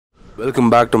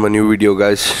Welcome back to my new video,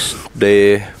 guys.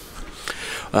 Today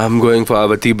I'm going for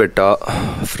Avathi Betta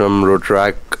from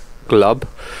Rotaract club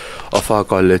of our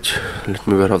college. Let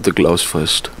me wear off the gloves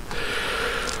first.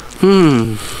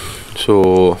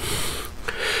 So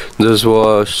this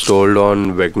was told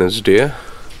on Wednesday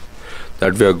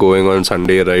that we are going on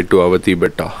Sunday ride to Avathi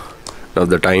Betta. Now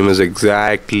the time is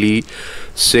exactly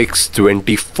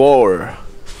 6:24.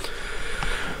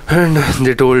 And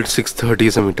they told 6:30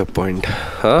 is a meetup point.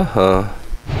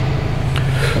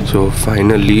 So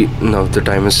finally, now the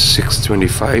time is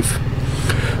 6:25.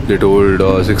 They told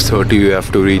 6:30 we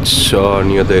have to reach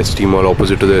near the ST mall,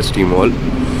 opposite to the ST mall.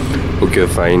 Okay,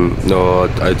 fine.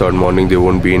 I thought morning there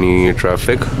won't be any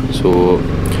traffic. So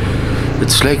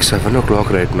it's like 7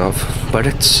 o'clock right now, but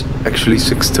it's actually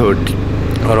 6:30,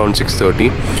 around 6:30.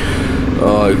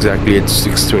 Exactly, it's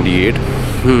 6:28.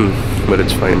 But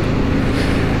it's fine.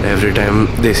 Every time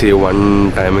they say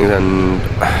one timings and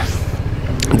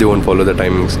they won't follow the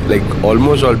timings, like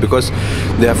almost all, because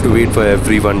they have to wait for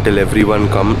everyone till everyone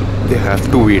come. They have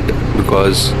to wait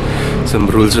because some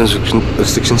rules and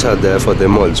restrictions are there for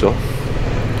them also.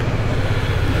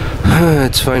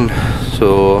 It's fine. So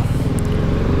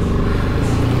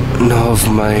now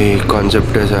my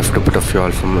concept is I have to put a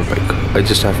fuel for my bike. I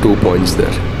just have 2 points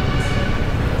there.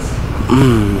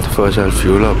 First I'll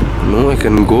fuel up. No, I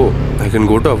can go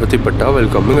to Avathi Betta while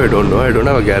coming. I don't know. I don't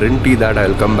have a guarantee that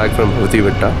I'll come back from Avathi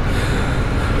Betta.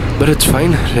 But it's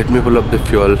fine. Let me pull up the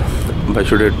fuel. Why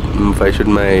should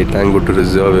my tank go to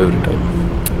reserve every time?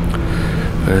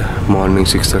 Morning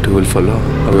 6:30 will follow.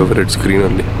 However, it's green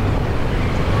only.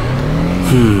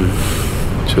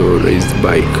 So raise the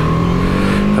bike.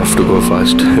 Have to go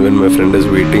fast. Even my friend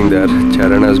is waiting there.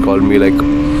 Charan has called me, like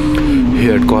he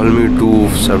had called me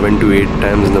 7 to 8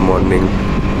 times in the morning.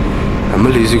 I'm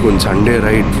a lazy gun. Sunday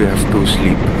ride, we have to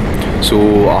sleep. So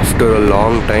after a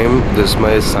long time, this is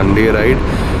my Sunday ride.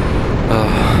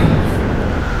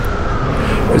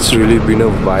 It's really been a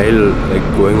while, like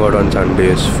going out on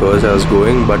Sundays. First I was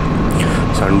going, but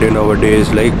Sunday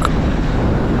nowadays, like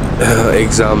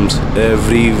exams.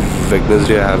 Every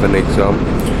Wednesday I have an exam.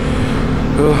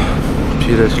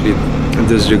 Seriously,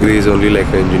 this degree is only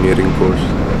like an engineering course.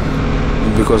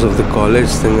 Because of the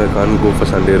college thing, I can't go for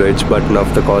Sunday rides, but now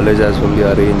the college has only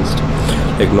arranged,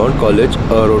 like not college,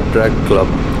 a Rotaract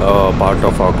club, part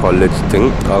of our college thing.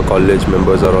 Our college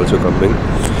members are also coming,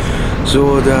 so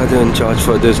they are in charge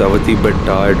for this Avathi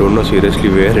Betta. I don't know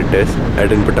seriously where it is. I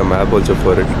didn't put a map also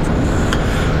for it.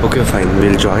 Okay, fine,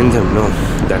 we'll join them. No,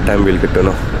 that time we'll get to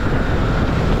know.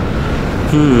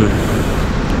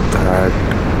 That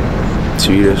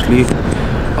seriously,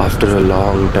 after a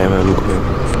long time I'm going.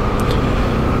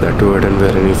 That too, I didn't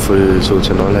wear any full suits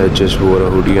and all. I just wore a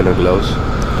hoodie and a gloves.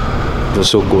 It was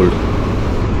so cold.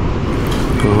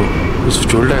 Oh, this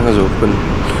fuel tank is open.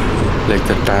 Like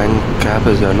the tank cap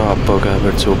is there, no upper cap.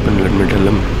 It's open. Let me tell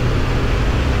him.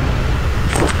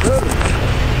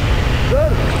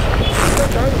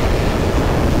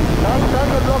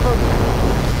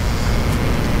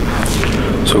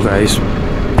 So guys,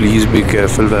 please be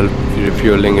careful while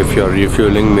refueling. If you're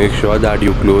refueling, make sure that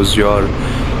you close your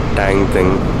tank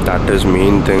thing. That is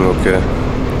main thing. Okay,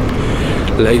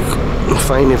 like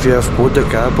fine, if you have put the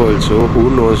cap also, who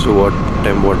knows what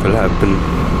will happen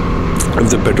if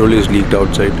the petrol is leaked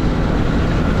outside.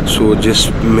 So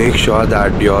just make sure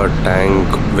that your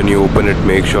tank, when you open it,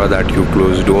 make sure that you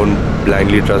close. Don't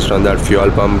blindly trust on that fuel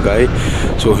pump guy,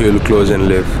 so he'll close and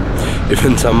live.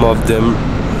 Even some of them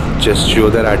just show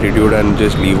their attitude and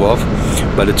just leave off,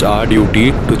 but it's our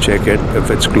duty to check it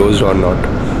if it's closed or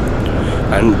not.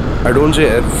 And I don't say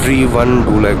everyone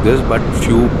do like this, but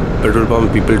few petrol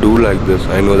pump people do like this.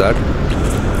 I know that.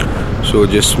 So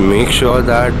just make sure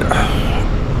that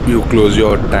you close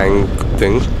your tank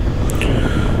thing.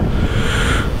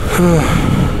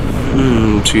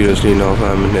 Seriously, now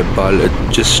I'm in Nepal. It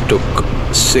just took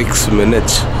 6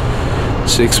 minutes.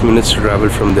 6 minutes to travel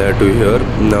from there to here.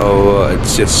 Now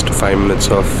it's just 5 minutes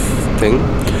of thing.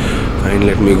 Fine,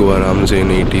 let me go around say in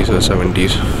 80s or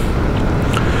 70s.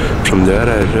 From there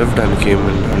I arrived and came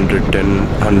in 110,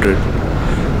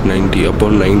 190.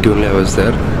 Upon 90 only I was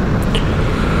there.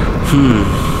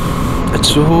 It's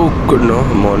so good now.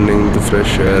 Morning, the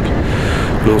fresh air,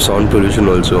 no sound pollution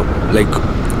also. Like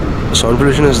sound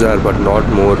pollution is there, but not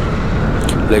more.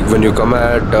 Like when you come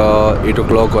at 8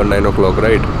 o'clock or 9 o'clock,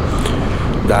 right?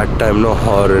 That time, no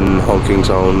horn, honking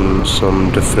sounds, some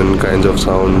different kinds of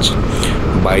sounds,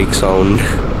 bike sound,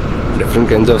 different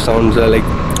kinds of sounds are like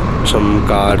some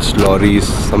cars, lorries,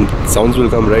 some sounds will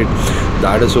come, right?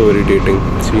 That is so irritating.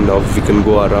 See, now we can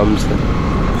go around.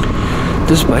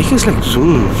 This bike is like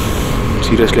zoom.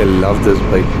 Seriously, I love this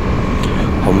bike.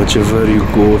 how much ever you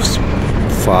go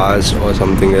fast or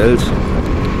something else,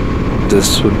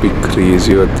 this would be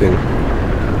crazier thing.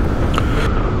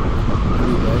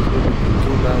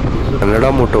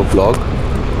 Kannada motor vlog.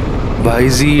 Why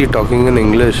is he talking in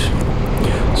English?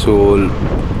 So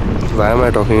why am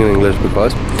I talking in English?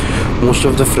 Because most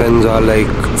of the friends are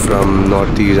like from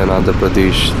Northeast and Andhra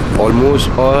Pradesh. Almost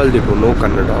all they don't know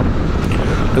Kannada.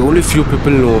 Like only few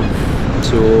people know.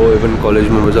 So even college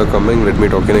members are coming, let me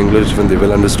talk in English when they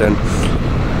will understand.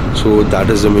 So that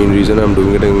is the main reason I'm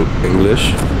doing it in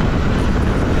English.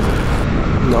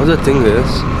 Now the thing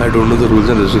is, I don't know the rules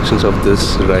and restrictions of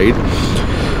this ride,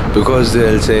 because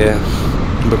they'll say,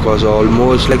 because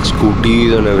almost like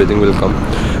scooties and everything will come,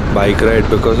 bike ride,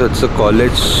 because it's a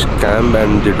college camp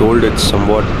and they told it's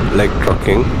somewhat like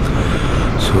trucking.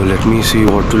 So let me see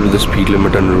what will be the speed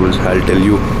limit and rules. I'll tell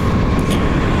you.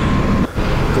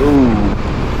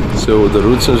 So the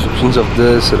rules and restrictions of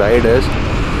this ride is,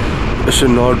 you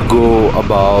should not go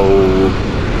above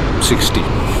 60.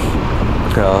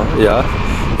 Yeah,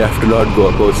 you have to not go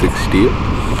above 60.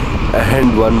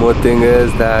 And one more thing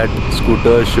is that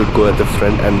scooters should go at the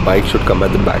front and bike should come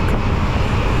at the back.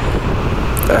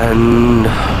 And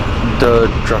the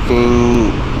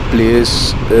trucking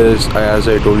place is, as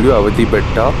I told you, Avathi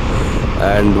Betta,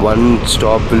 and one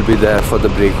stop will be there for the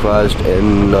breakfast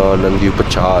in Nandi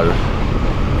Upachar.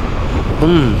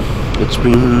 It's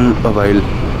been a while.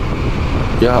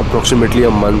 Yeah, approximately a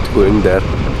month going there.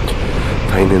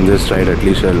 Fine, in this ride at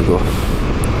least I'll go.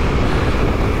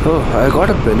 Oh, I got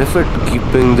a benefit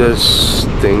keeping this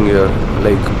thing here,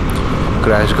 like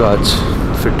crash guards.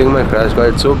 Fitting my crash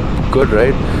guard, it's so good,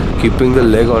 right? Keeping the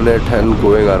leg on it and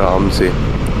going around, say.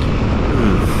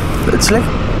 It's like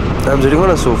I'm sitting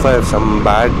on a sofa. If some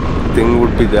bad thing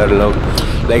would be there,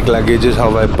 like luggage is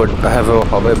how I put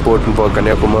for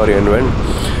Kanyakumari and when.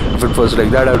 If it was like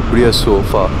that, I would be a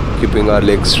sofa, keeping our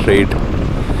legs straight,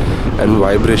 and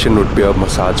vibration would be a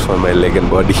massage for my leg and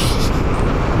body.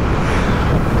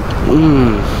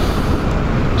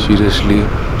 Seriously,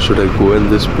 should I go in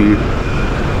this speed?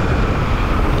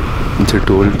 They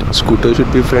told scooter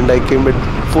should be friend. I came at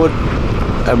 4th.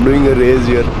 I'm doing a race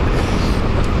here.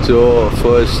 So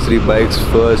first 3 bikes,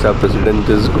 first our president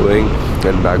is going,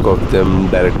 and back of them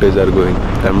directors are going.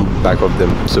 I'm back of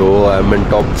them. So I'm in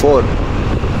top 4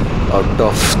 out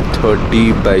of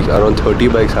 30 bikes. Around 30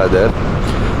 bikes are there.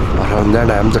 Around that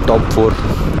I'm the top 4.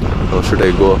 Now should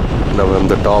I go? Now I'm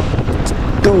the top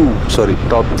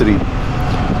 3.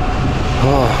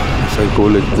 If I go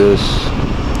like this,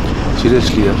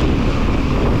 seriously,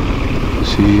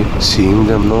 seeing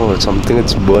them, no, it's something,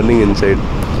 it's burning inside.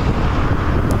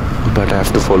 But I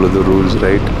have to follow the rules,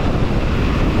 right?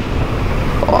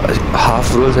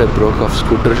 Half rules I broke off.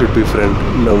 Scooter should be friend.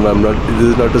 No, I'm not. This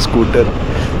is not a scooter.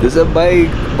 This is a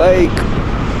bike.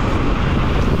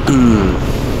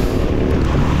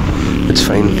 It's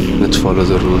fine. Let's follow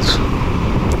the rules.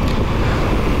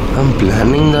 I'm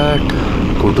planning that.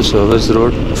 Go to service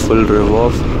road, full rev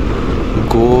off.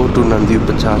 Go to Nandi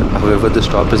Upachar. However, the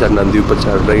stop is at Nandi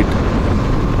Upachar, right?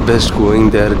 Best going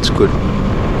there. It's good.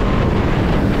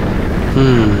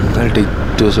 I'll take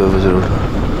the service road.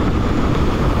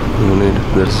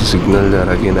 There's a signal there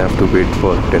again. I have to wait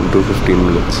for 10 to 15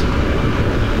 minutes.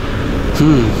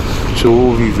 So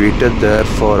we waited there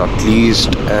for at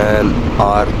least an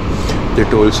hour. They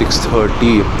told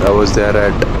 6:30. I was there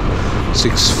at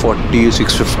 6:40,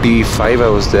 6:55 I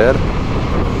was there.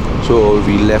 So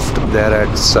we left there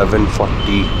at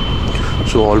 7:40.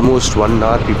 So almost 1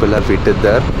 hour people have waited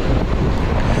there.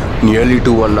 Nearly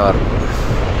to 1 hour.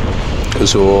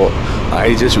 So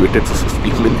I just waited for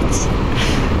 15 minutes.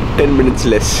 10 minutes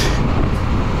less.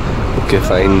 Okay,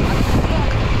 fine.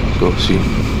 So see.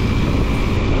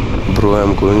 Bro,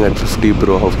 I'm going at 50,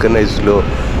 bro. How can I slow?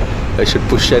 I should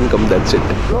push and come, that's it.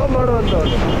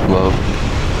 Wow.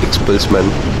 Expulse, man.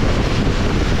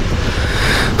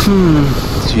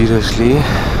 Seriously.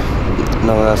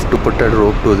 Now I have to put that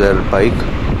rope to their bike.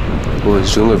 Oh,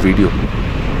 he's doing a video.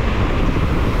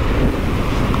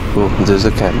 Oh, there's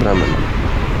a cameraman.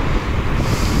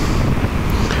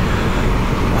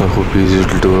 I hope he's able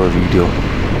to do a video.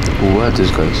 Who are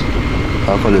these guys?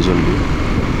 Our college only.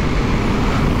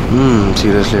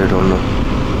 Seriously, I don't know.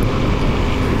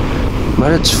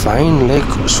 But it's fine, like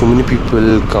so many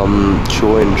people come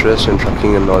show interest in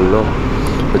trucking and all, no?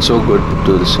 It's so good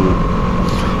to listen.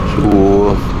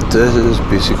 So this is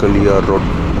basically a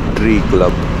Rotary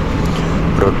club.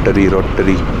 Rotary.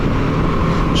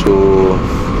 So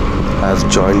I've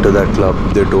joined to that club.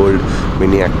 They told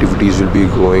many activities will be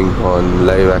going on,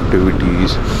 live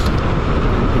activities.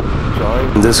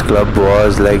 This club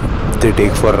was like they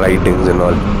take for writings and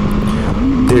all.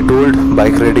 they told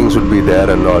bike ridings would be there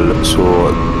and all, so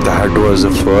that was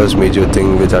the first major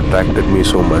thing which attracted me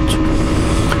so much.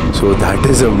 So that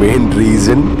is the main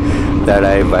reason that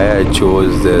why I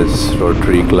chose this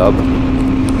Rotary Club,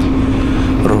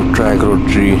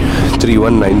 Rotary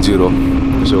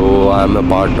 3190. So I'm a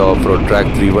part of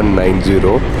Rotaract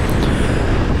 3190,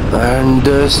 and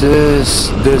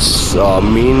this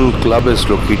main club is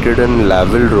located in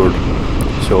Laville Road,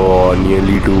 so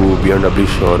nearly to BMW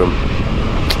showroom.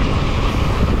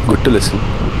 Good to listen.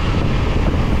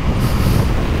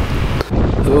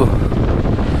 Oh,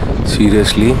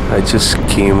 seriously, I just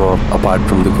came apart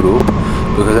from the group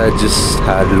because I just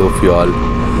had low fuel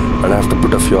and I have to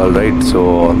put a fuel, right?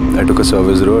 So I took a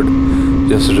service road,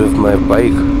 just drove my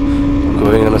bike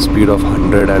going on a speed of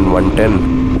 100 and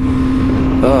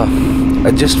 110.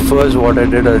 I just first what I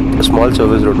did, a small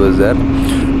service road was there,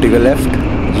 take a left,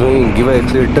 give an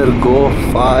accelerator, go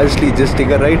fastly, just take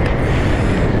a right.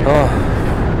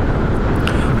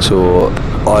 So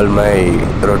all my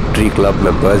Rotary Club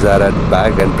members are at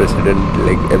back and president,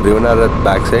 like everyone are at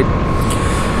back side.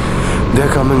 They're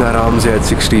coming around at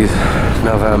 60s.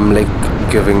 Now I'm like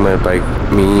giving my bike.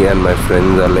 Me and my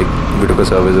friends are like, we took a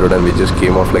service road and we just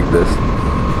came off like this.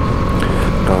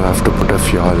 Now I have to put a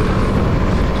fuel.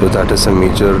 So that is a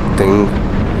major thing.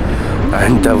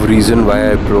 And the reason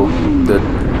why I broke the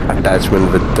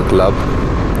attachment with the club.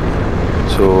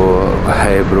 So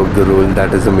I broke the rule.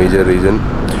 That is the major reason.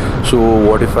 So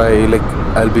what if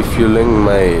I'll be fueling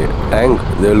my tank,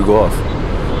 they'll go off.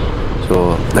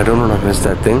 So I don't want to miss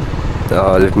that thing.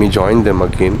 Let me join them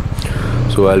again.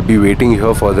 So I'll be waiting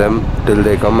here for them till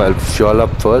they come. I'll fuel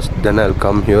up first, then I'll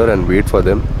come here and wait for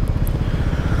them.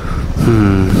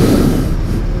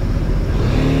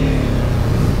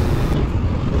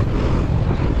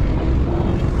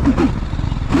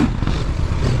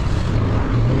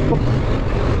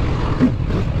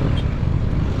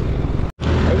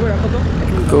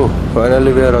 So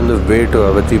finally we are on the way to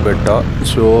Avathi Betta.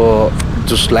 So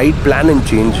the slight plan and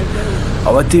change.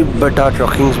 Avathi Betta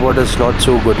trucking spot is not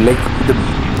so good. Like the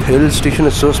hill station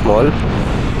is so small.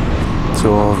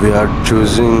 So we are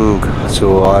choosing.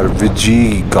 So our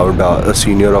Vijay Gowda, a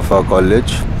senior of our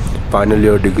college, final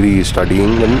year degree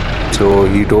studying, and so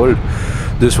he told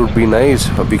this would be nice.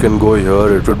 We can go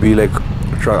here. It would be like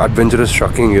adventurous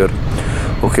trucking here.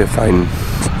 Okay, fine.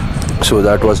 So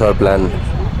that was our plan.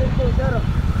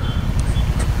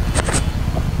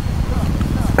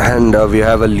 And we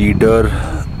have a leader,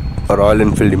 Royal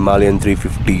Enfield Himalayan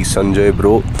 350, Sanjay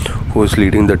bro, who is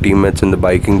leading the teammates in the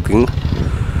biking thing.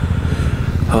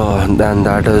 And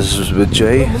that is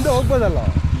Vijay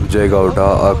Gowda,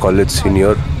 our college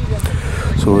senior.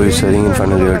 So he's studying in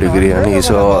final year degree, and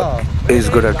he's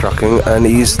good at trucking, and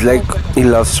he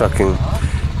loves trucking.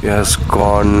 He has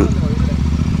gone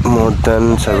more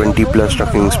than 70 plus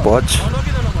trucking spots,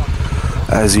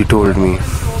 as he told me.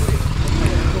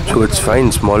 So it's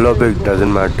fine, small or big,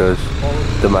 doesn't matter.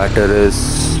 The matter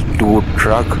is to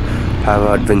truck, have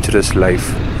an adventurous life.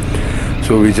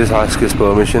 So we just asked his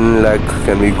permission, like,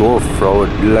 can we go forward?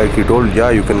 Like he told, yeah,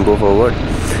 you can go forward.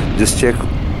 Just check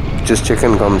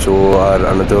and come. So our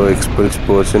another experienced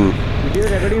person,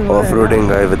 off-roading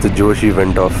guy with the Joshi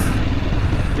went off.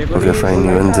 Okay, fine,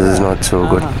 even this is not so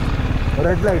good.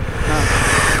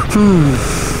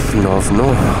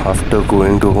 No, after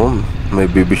going to home, my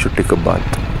baby should take a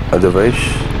bath. Otherwise,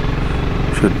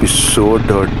 should be so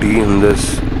dirty in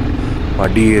this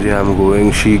muddy area I'm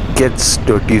going. She gets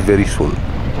dirty very soon.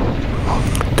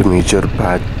 The major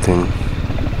bad thing.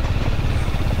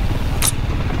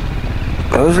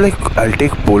 I was like, I'll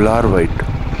take polar white.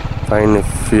 Fine,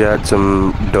 if we had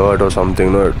some dirt or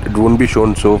something, no, it won't be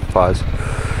shown so fast.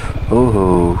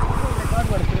 Oh,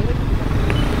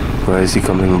 why is he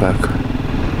coming back?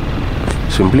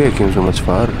 Simply I came so much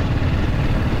far.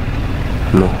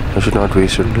 No, I should not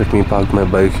waste it. Let me park my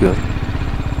bike here.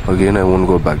 Again, I won't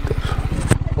go back there.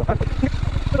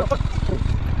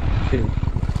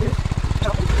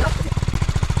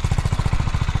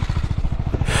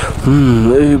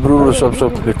 Hey bro,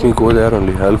 stop. Let me go there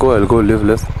only. I'll go,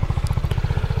 live.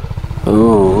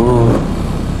 Oh.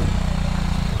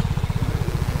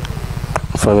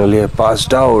 Finally, I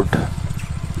passed out.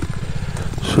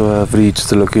 So I have reached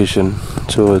the location.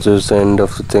 So it is the end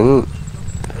of the thing.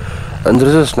 And there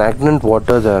is a stagnant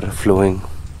water there flowing.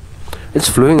 It's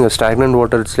flowing, a stagnant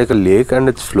water. It's like a lake and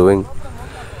it's flowing.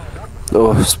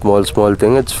 Oh, small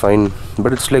thing. It's fine.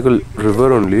 But it's like a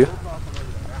river only.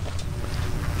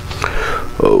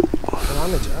 Oh.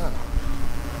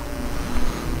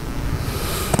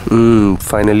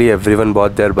 Finally, everyone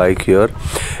bought their bike here.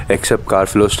 Except car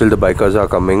flow. Still the bikers are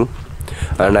coming.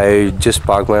 and I just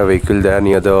parked my vehicle there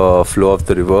near the flow of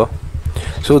the river.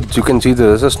 So you can see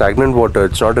there is a stagnant water.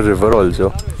 It's not a river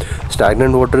also.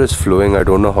 Stagnant water is flowing. I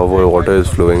don't know how water is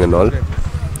flowing and all.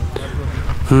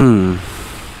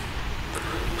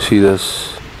 See this.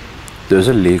 There's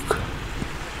a lake.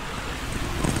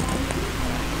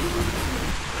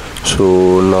 So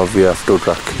now we have to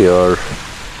truck here.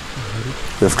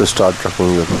 We have to start trucking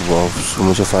here. Wow, so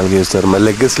much of algae is there. My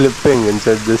leg is slipping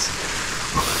inside this.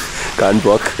 Can't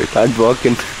walk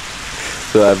in.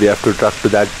 So we have to truck to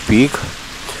that peak.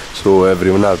 So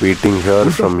everyone are waiting here.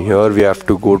 From here we have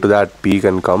to go to that peak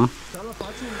and come.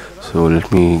 So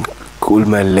let me cool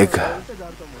my leg.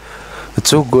 It's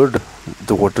so good.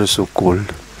 The water is so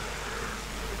cold.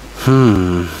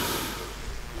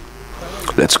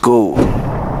 Let's go.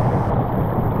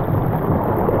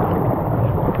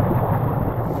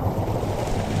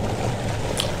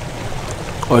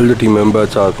 All the team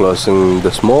members are crossing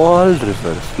the small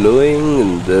river flowing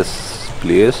in this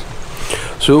place.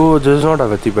 So this is not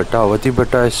Avathi Betta. Avathi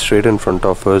Betta is straight in front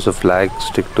of us. A flag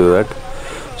stick to that.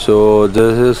 So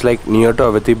this is like near to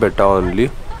Avathi Betta only.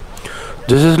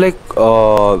 This is like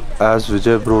as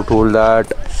Vijay bro told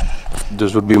that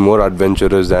this would be more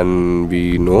adventurous than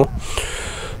we know.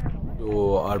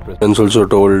 So our president also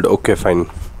told okay fine.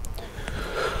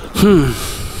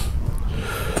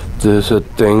 There's a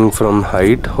thing from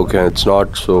height. Okay, it's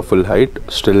not so full height.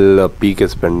 Still a peak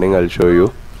is pending. I'll show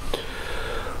you.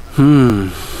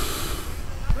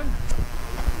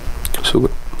 So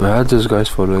where are these guys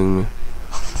following me?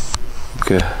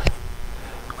 Okay.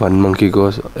 One monkey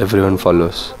goes, everyone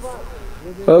follows.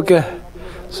 Okay.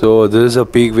 So this is a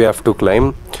peak we have to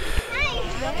climb.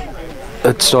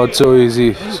 It's not so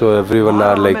easy. So everyone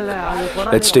are like,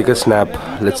 let's take a snap.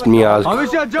 Let me ask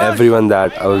everyone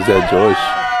that. How's their Josh?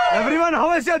 Everyone,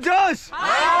 how is your Josh?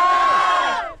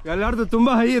 ಎಲ್ಲಾರ್ದು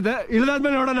ತುಂಬಾ high ಇದೆ.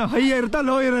 ಇಳಿದಾದ್ಮೇಲೆ ನೋಡೋಣ high ಇರುತ್ತಾ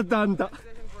low ಇರುತ್ತಾ ಅಂತ.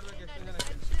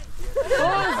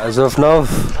 As of now,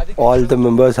 all the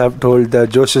members have told that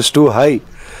Josh is too high.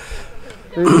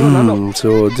 So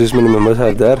this many members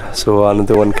are there. So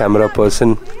another one camera person.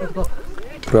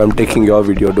 So I'm taking your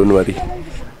video. Don't worry.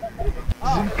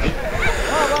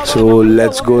 So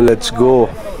let's go.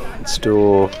 So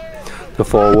the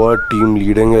forward team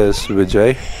leading is Vijay,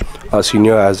 our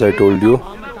senior, as I told you.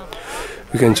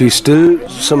 You can see still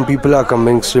some people are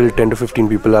coming. Still 10 to 15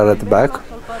 people are at the back.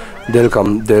 They'll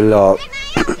come. They'll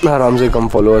aram se come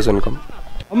follow us and come.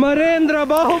 Amarendra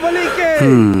Bahubali ke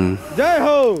Jai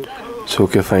Ho. It's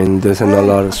okay, fine. This and all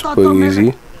are super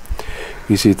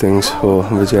easy things. So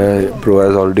Vijay bro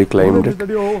has already climbed it.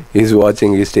 He's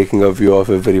watching. He's taking a view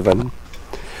of everyone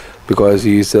because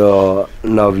he's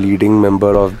now leading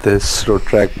member of this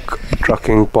Rotaract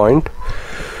trucking point.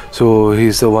 So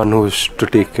he's the one who's to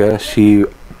take care.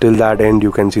 Till that end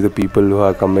you can see the people who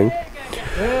are coming.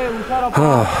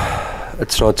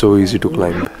 It's not so easy to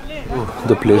climb.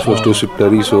 The place was too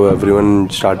slippery, so everyone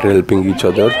started helping each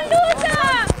other.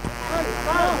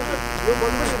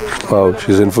 Wow,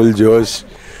 she's in full Josh.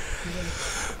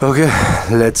 Okay,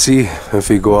 let's see if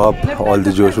we go up. All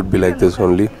the Josh would be like this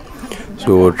only.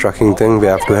 So trucking thing, we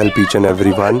have to help each and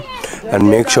everyone and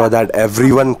make sure that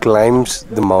everyone climbs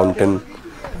the mountain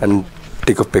and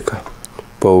take a pic.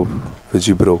 Wow,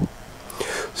 Vijay bro.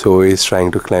 So he's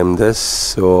trying to climb this.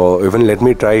 So even let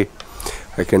me try.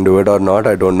 I can do it or not,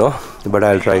 I don't know, but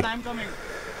I'll try.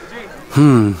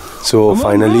 So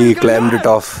finally he climbed it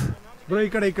off.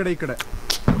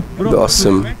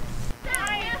 Awesome.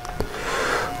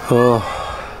 Oh,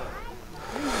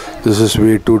 this is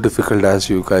way too difficult as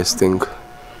you guys think.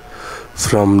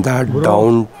 From that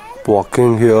down,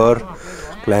 walking here,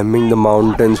 climbing the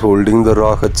mountains, holding the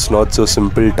rock, it's not so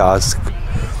simple task.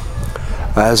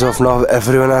 As of now,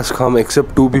 everyone has come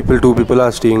except two people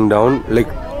are staying down, like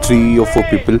 3 or 4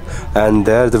 people, and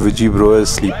there the Vijay bro is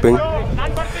sleeping.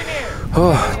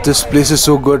 Oh, this place is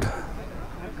so good.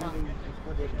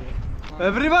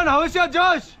 Everyone, how is your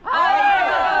Josh?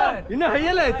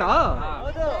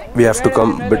 We have to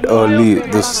come a bit early.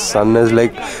 The sun is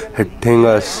like hitting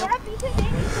us.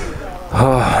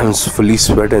 I'm fully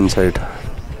sweat inside.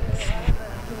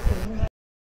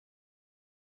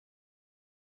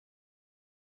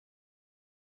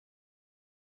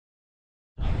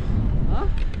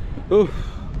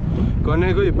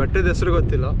 ಕೊನೆಗೂ ಈ ಬೆಟ್ಟದ ಹೆಸರು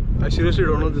ಗೊತ್ತಿಲ್ಲ. I seriously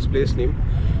don't know this place name,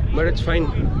 but it's fine.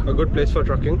 A good place for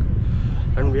trucking,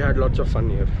 and we had lots of fun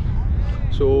here.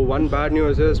 So one bad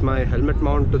news is my helmet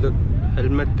mount to the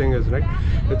helmet thing is right.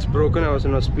 It's broken. I was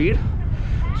in a speed,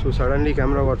 so suddenly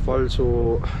camera got fault. So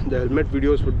the helmet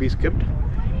videos would be skipped.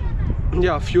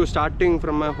 Yeah, few starting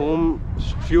from my home,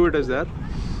 few it is there.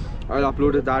 I'll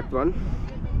upload that one.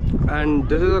 And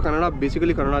this is a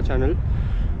basically Kannada channel.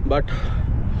 but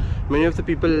many of the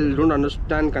people don't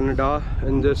understand Kannada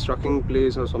in this trucking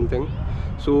place or something,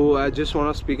 so I just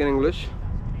want to speak in English.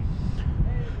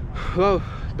 Wow,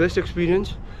 best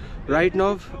experience. Right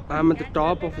now I'm at the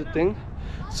top of the thing,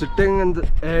 sitting in the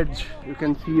edge. You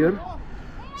can see here,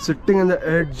 sitting in the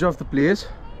edge of the place.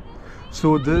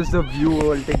 So this is the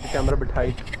view. I'll take the camera a bit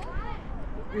high.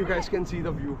 You guys can see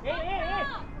the view.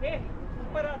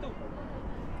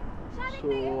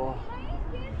 So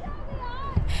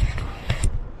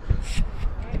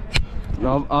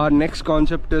now our next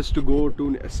concept is to go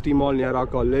to ST Mall near our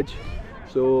college.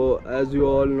 So as you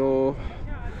all know,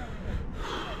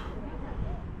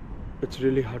 it's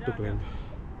really hard to climb.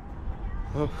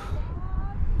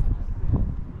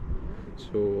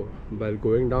 So while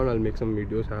going down, I'll make some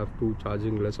videos. I have two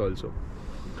charging glass also,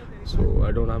 so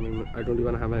I don't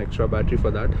even have an extra battery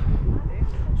for that.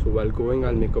 So while going,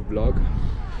 I'll make a vlog.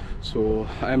 So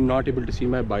I am not able to see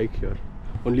my bike here.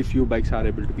 Only few bikes are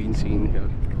able to be seen here,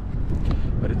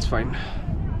 but it's fine.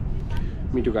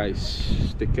 Me too,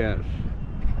 guys. Take care.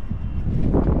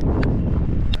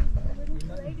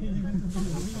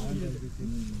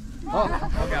 Oh,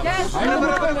 okay. Yes.